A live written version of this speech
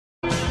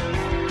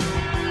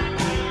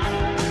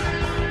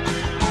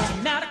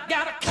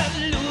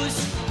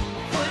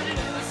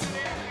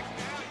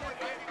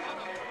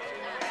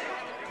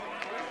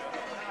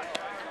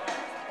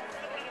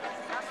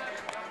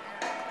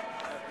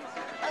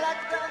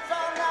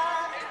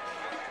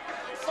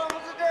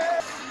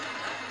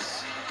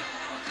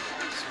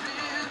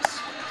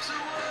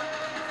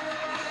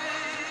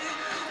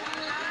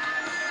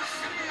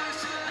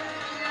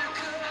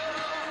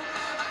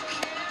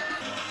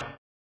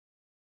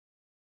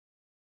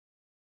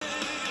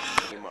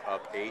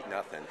up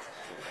 8-0.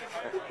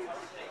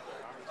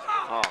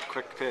 Oh,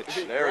 quick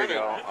pitch. There we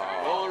go.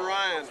 Rolling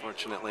Ryan.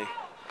 Fortunately,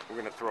 We're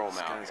going to throw him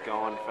this out. guy's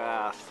going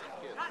fast.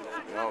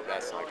 No,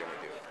 that's not going to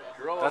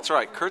do it. That's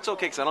right. Kurt's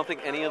okay because I don't think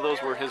any of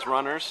those were his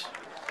runners.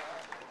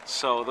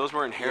 So those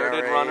were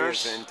inherited ERA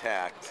runners. is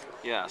intact.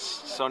 Yes.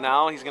 So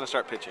now he's going to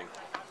start pitching.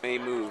 May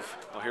move.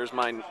 Oh, here's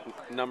my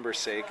number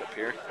sake up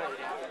here.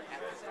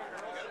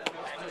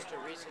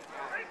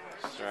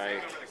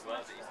 Strike.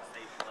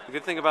 The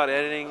good thing about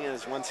editing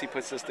is once he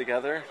puts this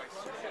together,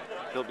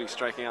 he'll be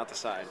striking out the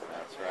side.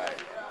 That's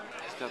right.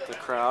 He's got the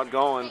crowd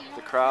going.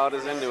 The crowd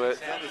is into it.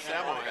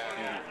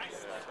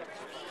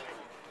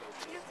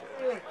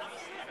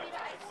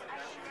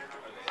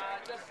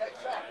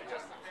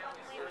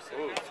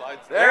 Ooh,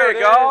 slides There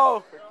you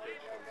go.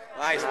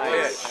 Nice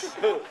pitch.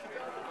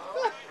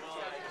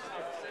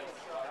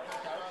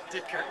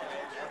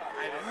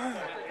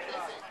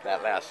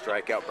 That last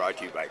strikeout brought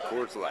to you by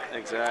Coors Light.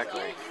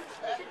 Exactly.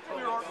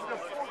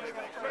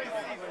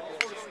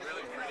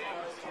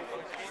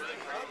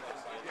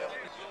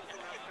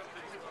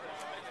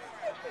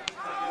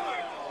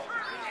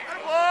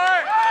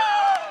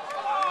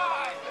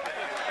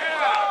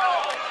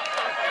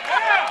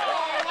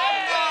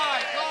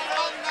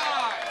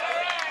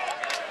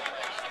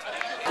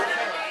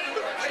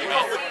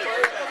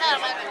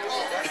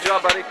 Good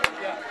job, buddy.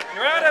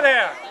 You're out of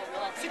there.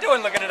 What's he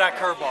doing looking at that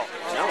curveball?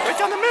 Right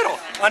down the middle.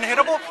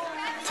 Unhittable?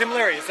 Tim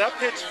Leary, is that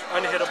pitch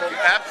unhittable?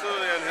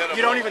 Absolutely unhittable.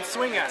 You don't even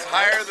swing at it.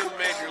 Higher than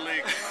major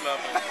league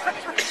level.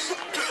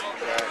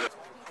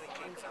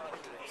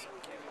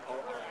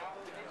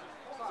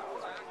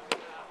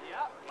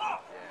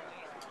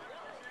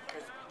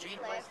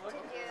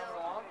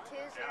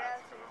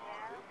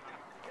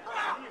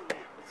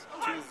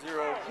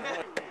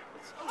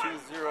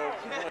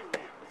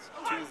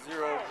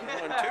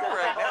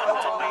 Right now,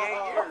 it's only 8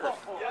 years.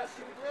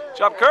 Good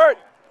job, Kurt.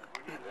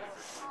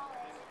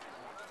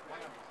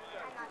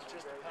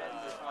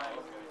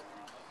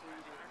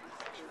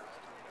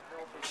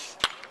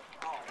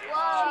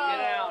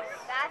 Whoa,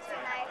 that's a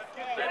nice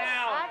hit. Get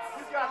out.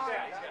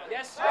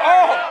 Yes, sir.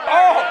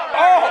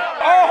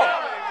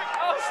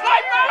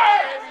 Sniper!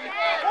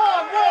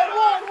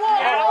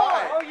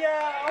 Oh,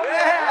 yeah.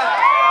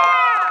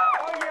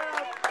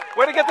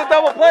 Way to get the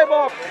double play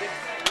ball.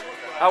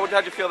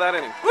 How'd you feel that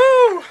inning?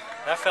 Woo!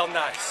 That felt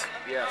nice.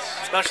 Yes.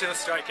 Especially the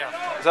strikeout.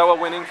 Is that what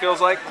winning feels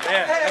like?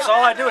 Yeah, that's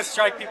all I do is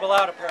strike people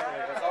out, apparently.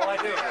 That's all I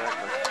do.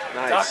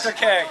 Nice. Dr.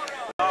 K.